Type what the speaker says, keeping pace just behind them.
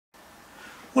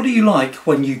What do you like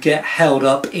when you get held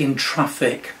up in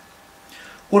traffic?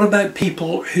 What about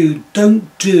people who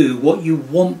don't do what you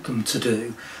want them to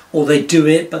do? Or they do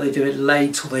it, but they do it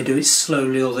late, or they do it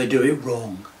slowly, or they do it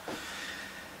wrong.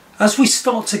 As we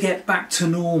start to get back to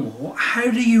normal, how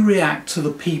do you react to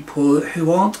the people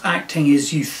who aren't acting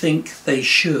as you think they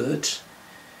should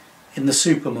in the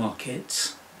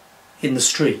supermarket, in the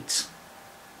street?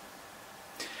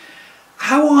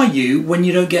 How are you when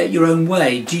you don't get your own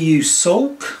way? Do you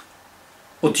sulk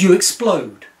or do you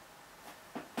explode?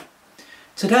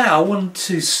 Today I want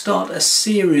to start a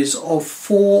series of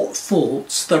 4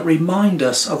 thoughts that remind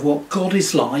us of what God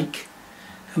is like,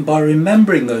 and by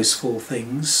remembering those 4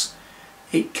 things,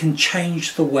 it can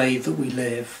change the way that we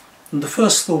live. And the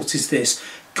first thought is this: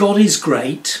 God is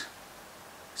great,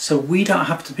 so we don't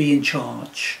have to be in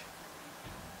charge.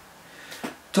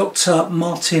 Dr.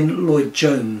 Martin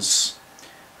Lloyd-Jones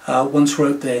once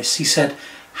wrote this. He said,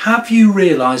 "Have you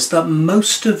realised that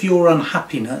most of your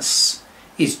unhappiness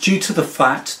is due to the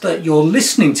fact that you're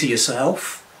listening to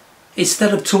yourself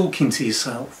instead of talking to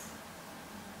yourself?"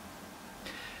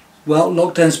 Well,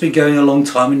 lockdown's been going a long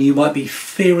time and you might be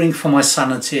fearing for my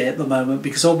sanity at the moment,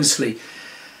 because obviously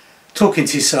talking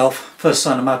to yourself, first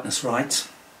sign of madness, right?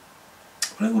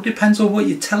 Well, it all depends on what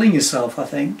you're telling yourself, I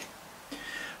think.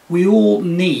 We all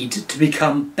need to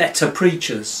become better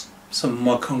preachers. Some of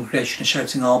my congregation are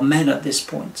shouting amen at this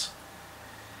point.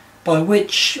 By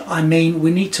which I mean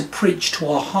we need to preach to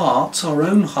our hearts, our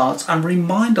own hearts, and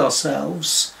remind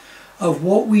ourselves of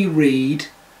what we read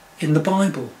in the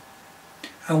Bible.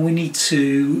 And we need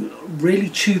to really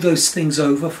chew those things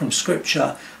over from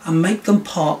Scripture and make them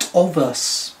part of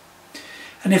us.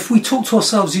 And if we talk to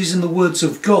ourselves using the words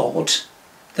of God,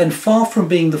 then far from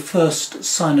being the first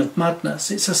sign of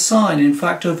madness, it's a sign, in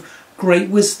fact, of great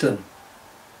wisdom.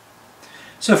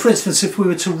 So, for instance, if we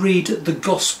were to read the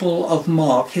Gospel of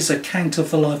Mark, his account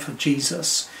of the life of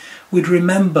Jesus, we'd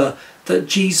remember that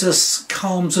Jesus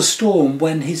calms a storm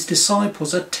when his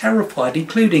disciples are terrified,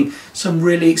 including some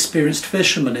really experienced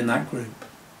fishermen in that group.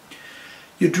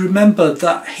 You'd remember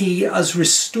that he has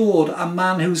restored a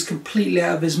man who was completely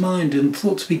out of his mind and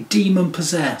thought to be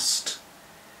demon-possessed.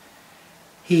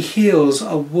 He heals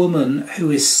a woman who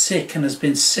is sick and has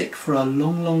been sick for a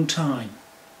long, long time.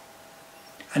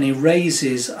 And he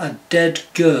raises a dead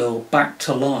girl back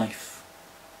to life.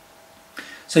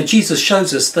 So Jesus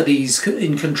shows us that he's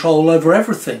in control over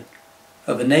everything,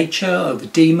 over nature, over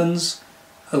demons,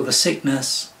 over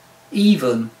sickness,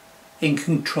 even in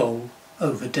control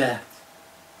over death.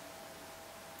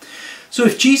 So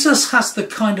if Jesus has the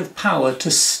kind of power to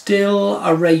still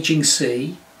a raging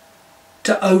sea,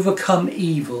 to overcome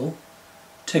evil,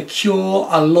 to cure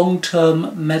a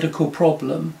long-term medical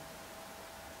problem,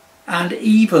 and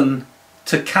even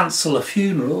to cancel a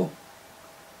funeral,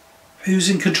 who's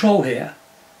in control here?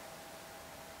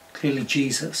 Clearly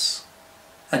Jesus.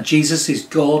 And Jesus is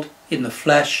God in the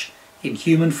flesh, in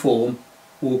human form,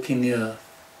 walking the earth.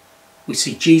 We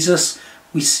see Jesus,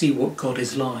 we see what God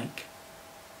is like.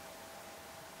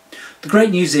 The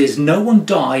great news is no one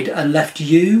died and left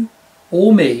you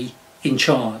or me in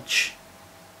charge.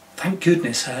 Thank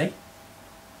goodness, hey?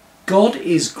 God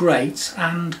is great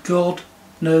and God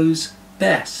knows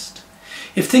best.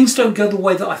 If things don't go the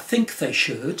way that I think they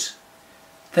should,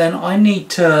 then I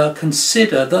need to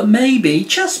consider that maybe,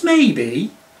 just maybe,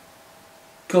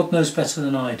 God knows better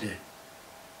than I do.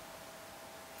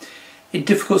 In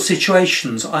difficult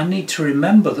situations, I need to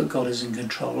remember that God is in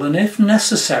control, and if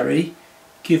necessary,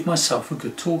 give myself a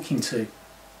good talking to.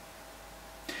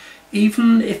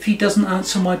 Even if he doesn't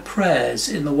answer my prayers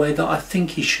in the way that I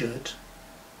think he should,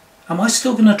 am I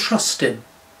still going to trust him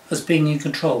as being in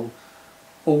control,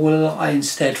 or will I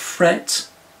instead fret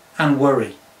and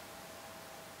worry?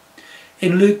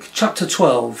 In Luke chapter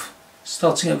 12,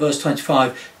 starting at verse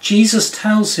 25, Jesus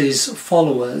tells his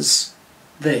followers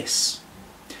this: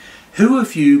 "Who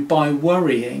of you by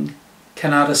worrying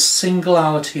can add a single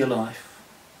hour to your life?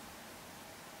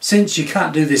 Since you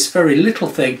can't do this very little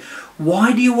thing,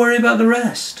 why do you worry about the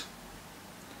rest?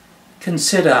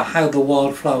 Consider how the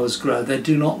wildflowers grow. They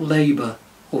do not labour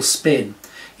or spin.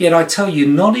 Yet I tell you,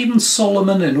 not even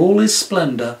Solomon in all his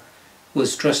splendour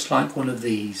was dressed like one of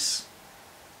these."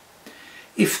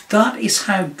 If that is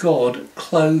how God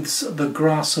clothes the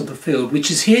grass of the field,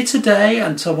 which is here today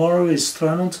and tomorrow is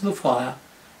thrown onto the fire,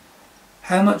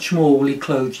 how much more will he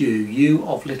clothe you, you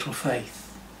of little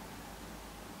faith?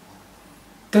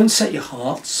 Don't set your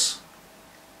hearts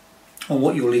on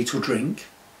what you'll eat or drink.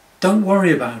 Don't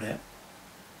worry about it.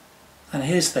 And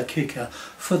here's the kicker: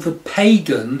 for the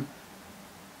pagan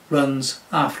runs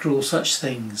after all such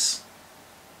things.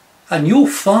 And your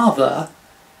Father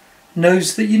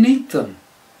knows that you need them.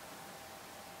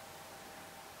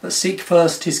 But seek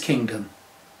first his kingdom,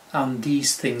 and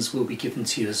these things will be given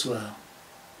to you as well.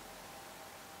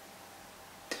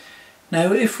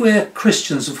 Now, if we're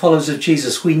Christians and followers of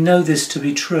Jesus, we know this to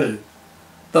be true.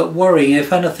 But worrying,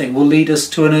 if anything, will lead us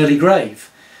to an early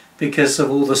grave because of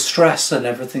all the stress and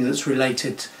everything that's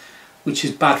related, which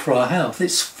is bad for our health.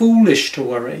 It's foolish to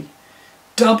worry.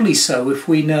 Doubly so if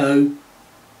we know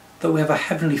that we have a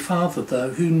Heavenly Father,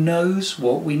 though, who knows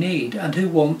what we need and who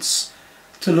wants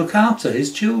to look after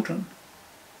his children.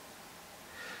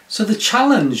 So the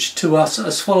challenge to us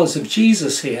as followers of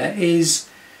Jesus here is,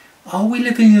 are we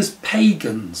living as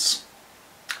pagans?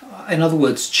 In other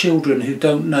words, children who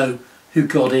don't know who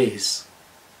God is?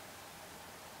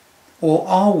 Or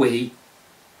are we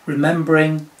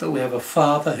remembering that we have a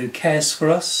Father who cares for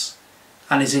us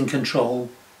and is in control,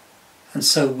 and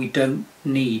so we don't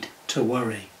need to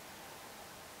worry?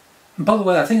 And by the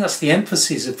way, I think that's the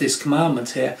emphasis of this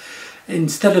commandment here.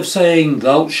 Instead of saying,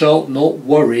 thou shalt not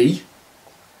worry,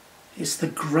 it's the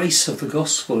grace of the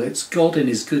gospel. It's God in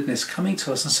his goodness coming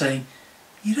to us and saying,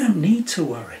 you don't need to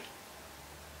worry.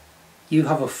 You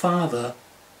have a Father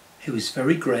who is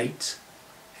very great,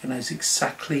 who knows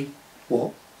exactly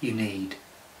what you need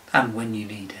and when you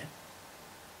need it.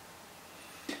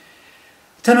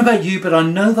 I don't know about you, but I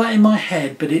know that in my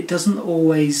head, but it doesn't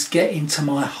always get into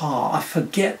my heart. I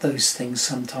forget those things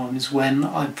sometimes when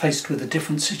I'm faced with a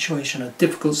different situation, a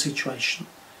difficult situation.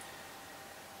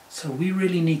 So we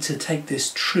really need to take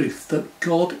this truth that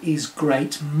God is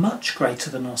great, much greater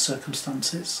than our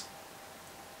circumstances.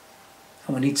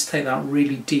 And we need to take that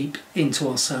really deep into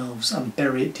ourselves and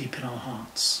bury it deep in our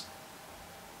hearts.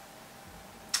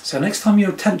 So next time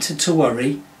you're tempted to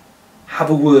worry,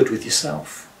 have a word with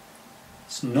yourself.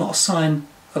 It's not a sign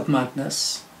of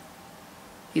madness,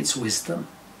 it's wisdom.